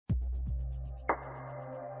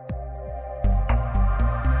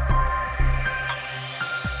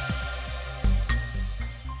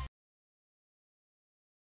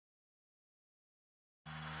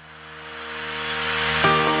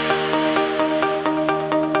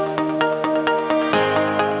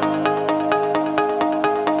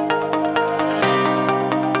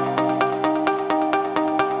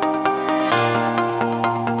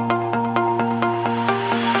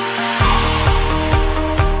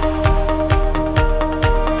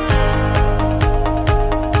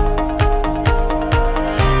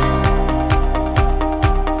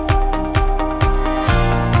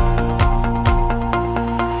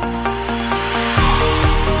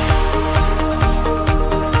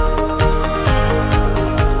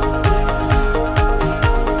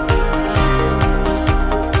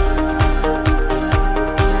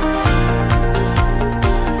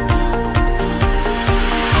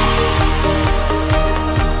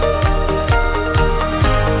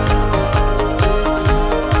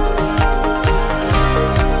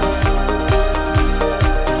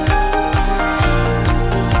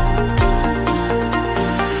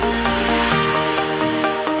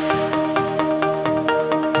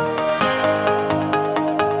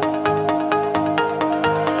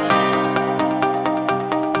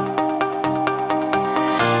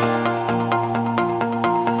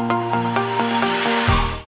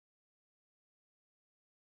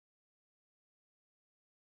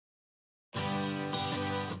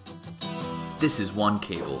This is One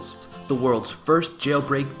Cables, the world's first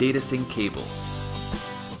jailbreak data sync cable.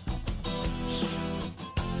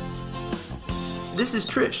 This is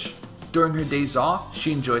Trish. During her days off,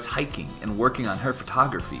 she enjoys hiking and working on her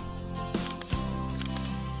photography.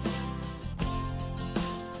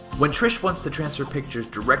 When Trish wants to transfer pictures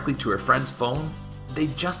directly to her friend's phone, they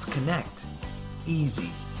just connect.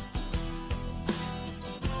 Easy.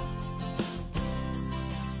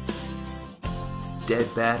 Dead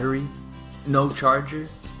battery? No charger?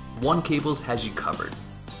 One Cables has you covered.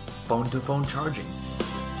 Phone-to-phone charging.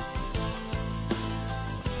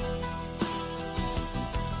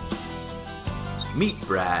 Meet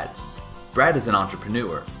Brad. Brad is an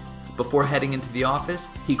entrepreneur. Before heading into the office,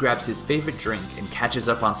 he grabs his favorite drink and catches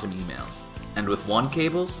up on some emails. And with One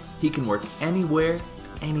Cables, he can work anywhere,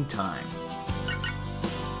 anytime.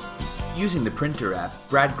 Using the printer app,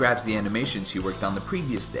 Brad grabs the animations he worked on the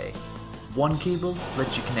previous day. One Cables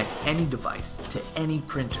lets you connect any device to any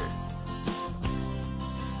printer.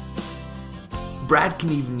 Brad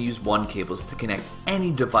can even use One Cables to connect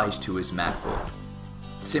any device to his MacBook,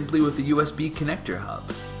 simply with a USB connector hub.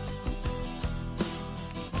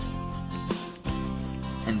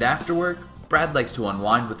 And after work, Brad likes to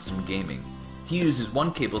unwind with some gaming. He uses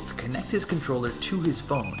One Cables to connect his controller to his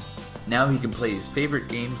phone. Now he can play his favorite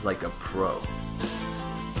games like a pro.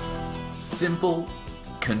 Simple,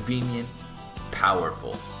 convenient,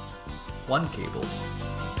 powerful. One Cables.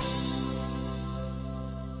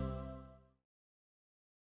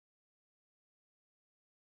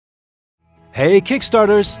 Hey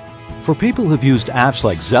Kickstarters! For people who've used apps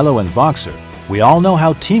like Zello and Voxer, we all know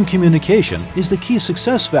how team communication is the key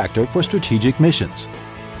success factor for strategic missions.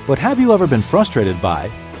 But have you ever been frustrated by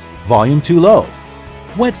volume too low,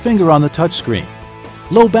 wet finger on the touchscreen,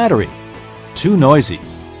 low battery, too noisy,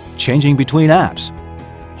 changing between apps,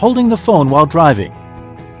 holding the phone while driving?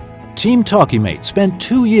 Team TalkieMate spent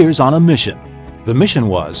 2 years on a mission. The mission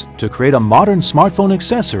was to create a modern smartphone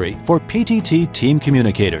accessory for PTT team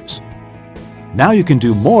communicators. Now you can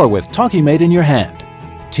do more with TalkieMate in your hand.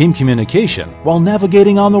 Team communication while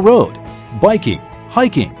navigating on the road, biking,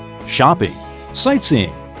 hiking, shopping,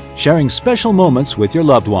 sightseeing, sharing special moments with your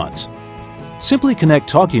loved ones. Simply connect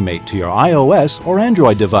TalkieMate to your iOS or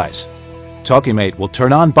Android device. TalkieMate will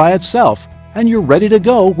turn on by itself and you're ready to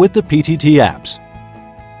go with the PTT apps.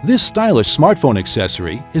 This stylish smartphone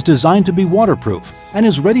accessory is designed to be waterproof and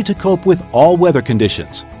is ready to cope with all weather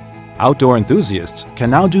conditions. Outdoor enthusiasts can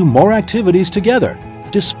now do more activities together,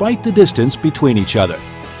 despite the distance between each other.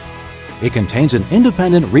 It contains an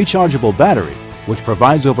independent rechargeable battery, which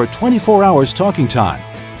provides over 24 hours talking time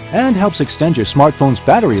and helps extend your smartphone's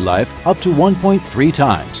battery life up to 1.3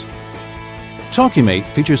 times. TalkieMate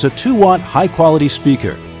features a 2-watt high-quality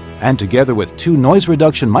speaker, and together with 2 noise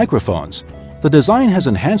reduction microphones, the design has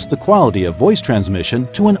enhanced the quality of voice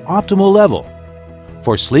transmission to an optimal level.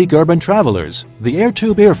 For sleek urban travelers, the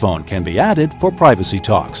AirTube earphone can be added for privacy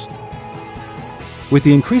talks. With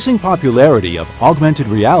the increasing popularity of augmented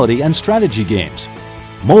reality and strategy games,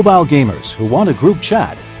 mobile gamers who want a group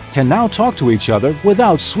chat can now talk to each other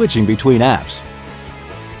without switching between apps.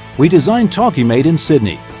 We designed TalkieMate in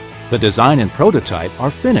Sydney. The design and prototype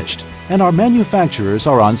are finished and our manufacturers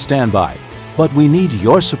are on standby, but we need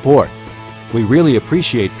your support. We really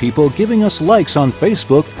appreciate people giving us likes on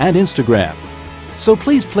Facebook and Instagram. So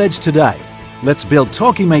please pledge today. Let's build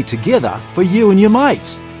TalkieMate together for you and your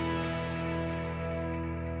mates.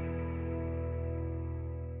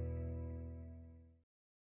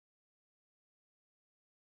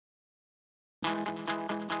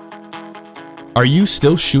 Are you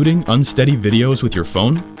still shooting unsteady videos with your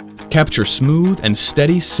phone? Capture smooth and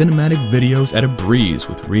steady cinematic videos at a breeze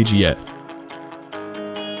with Rigiet.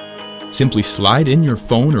 Simply slide in your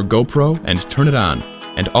phone or GoPro and turn it on,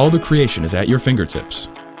 and all the creation is at your fingertips.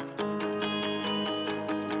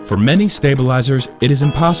 For many stabilizers, it is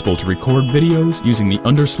impossible to record videos using the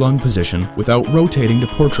underslung position without rotating to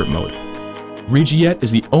portrait mode. Rigiet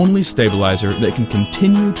is the only stabilizer that can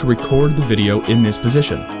continue to record the video in this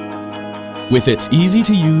position. With its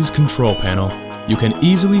easy-to-use control panel, you can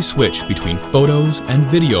easily switch between photos and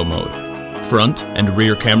video mode, front and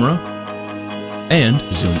rear camera, and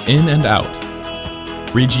zoom in and out.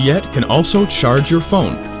 Rigiet can also charge your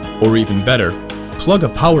phone, or even better, plug a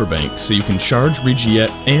power bank so you can charge Rigiet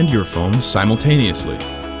and your phone simultaneously,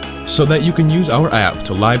 so that you can use our app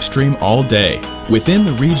to live stream all day. Within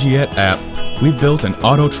the Rigiet app, we've built an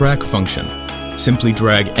auto track function. Simply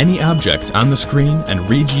drag any object on the screen and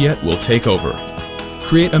Rigiet will take over.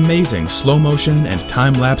 Create amazing slow motion and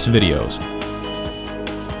time-lapse videos.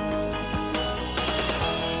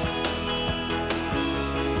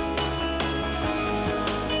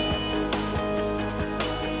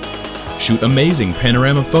 shoot amazing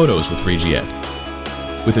panorama photos with Rigiet.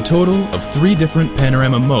 With a total of 3 different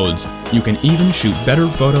panorama modes, you can even shoot better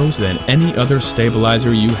photos than any other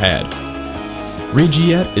stabilizer you had.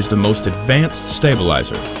 Rigiet is the most advanced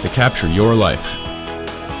stabilizer to capture your life.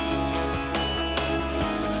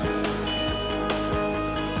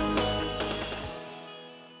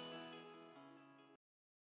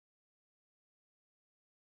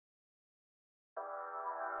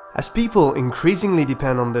 As people increasingly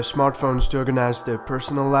depend on their smartphones to organize their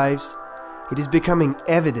personal lives, it is becoming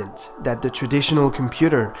evident that the traditional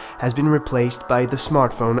computer has been replaced by the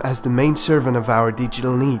smartphone as the main servant of our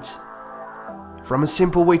digital needs. From a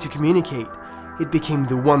simple way to communicate, it became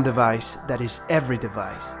the one device that is every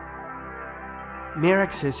device.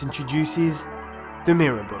 Access introduces the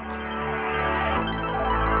Mirror Book.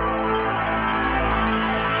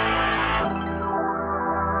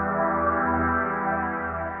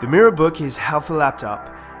 The Mirror Book is half a laptop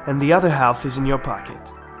and the other half is in your pocket.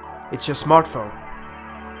 It's your smartphone.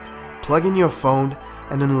 Plug in your phone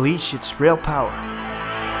and unleash its real power.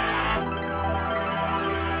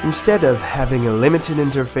 Instead of having a limited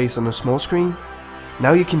interface on a small screen,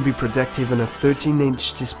 now you can be productive on a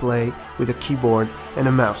 13-inch display with a keyboard and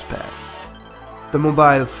a mousepad. The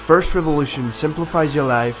mobile first revolution simplifies your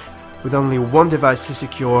life with only one device to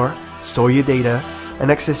secure, store your data, and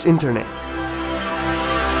access internet.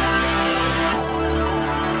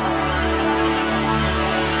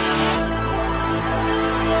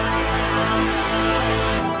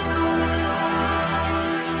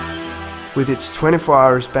 With its 24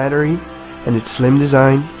 hours battery and its slim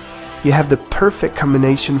design, you have the perfect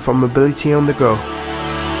combination for mobility on the go.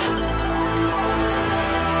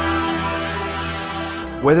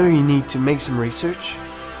 Whether you need to make some research,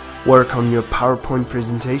 work on your PowerPoint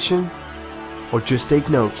presentation, or just take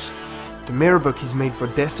notes, the Mirror Book is made for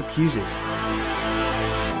desktop uses.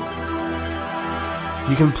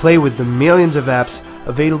 You can play with the millions of apps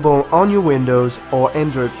available on your Windows or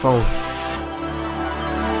Android phone.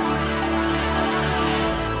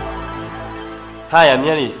 Hi, I'm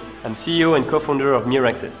Yanis. I'm CEO and co-founder of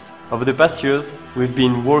Access. Over the past years, we've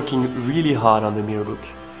been working really hard on the Mirror Book.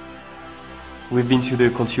 We've been to the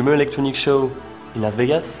Consumer Electronics Show in Las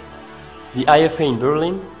Vegas, the IFA in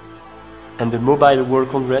Berlin, and the Mobile World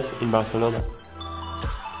Congress in Barcelona.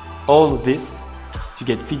 All of this to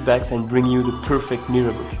get feedbacks and bring you the perfect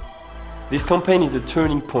Mirror Book. This campaign is a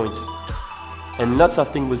turning point, and lots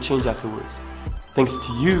of things will change afterwards. Thanks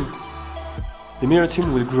to you, the Mirror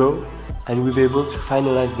team will grow and we'll be able to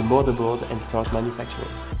finalize the motherboard and start manufacturing.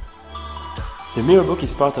 The Mirror Book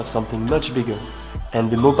is part of something much bigger,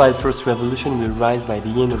 and the mobile first revolution will rise by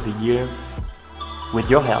the end of the year with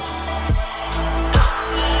your help.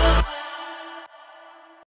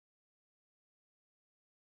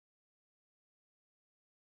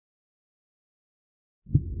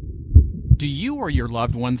 Do you or your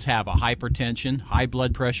loved ones have a hypertension, high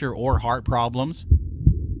blood pressure, or heart problems?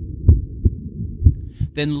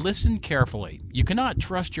 Then listen carefully. You cannot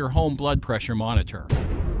trust your home blood pressure monitor.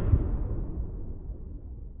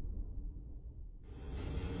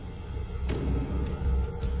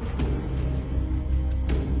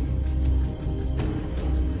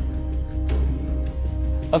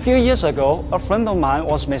 A few years ago, a friend of mine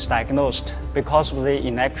was misdiagnosed because of the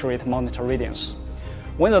inaccurate monitor readings.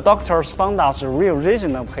 When the doctors found out the real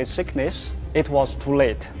reason of his sickness, it was too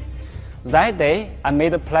late. That day, I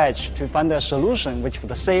made a pledge to find a solution which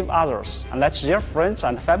would save others and let their friends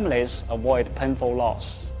and families avoid painful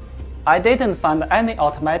loss. I didn't find any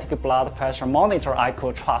automatic blood pressure monitor I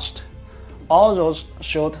could trust. All those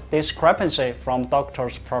showed discrepancy from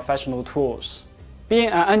doctors' professional tools. Being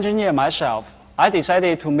an engineer myself, I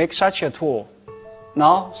decided to make such a tool.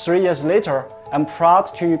 Now, 3 years later, I'm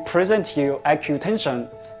proud to present you Accutension,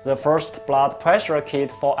 the first blood pressure kit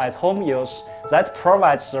for at-home use that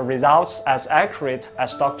provides the results as accurate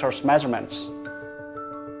as doctors' measurements.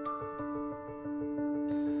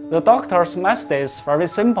 The doctor's method is very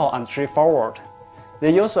simple and straightforward.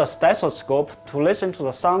 They use a stethoscope to listen to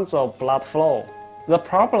the sounds of blood flow. The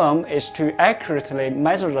problem is to accurately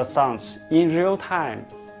measure the sounds in real time.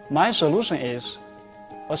 My solution is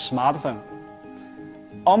a smartphone.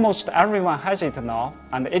 Almost everyone has it now,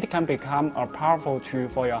 and it can become a powerful tool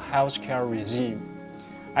for your healthcare regime.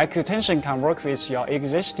 Accutension can work with your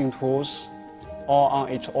existing tools or on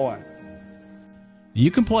its own.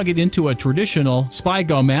 You can plug it into a traditional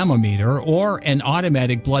Spigo mammometer or an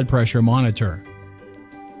automatic blood pressure monitor.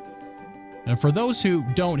 And for those who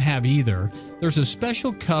don't have either, there's a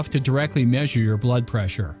special cuff to directly measure your blood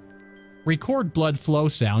pressure. Record blood flow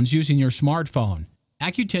sounds using your smartphone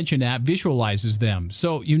Accutension app visualizes them,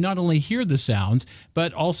 so you not only hear the sounds,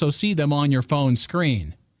 but also see them on your phone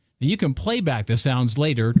screen. You can play back the sounds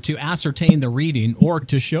later to ascertain the reading or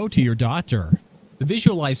to show to your doctor. The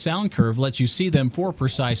visualized sound curve lets you see them for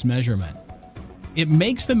precise measurement. It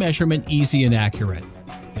makes the measurement easy and accurate.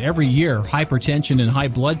 Every year, hypertension and high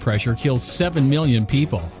blood pressure kills 7 million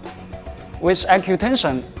people. With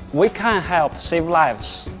Accutension, we can help save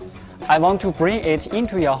lives. I want to bring it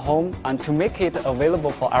into your home and to make it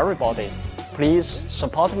available for everybody. Please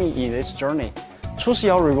support me in this journey. Choose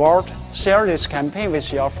your reward, share this campaign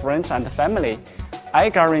with your friends and family. I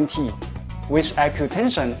guarantee, with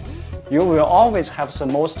Accutension, you will always have the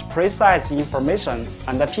most precise information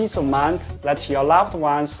and the peace of mind that your loved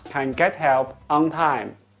ones can get help on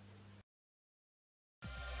time.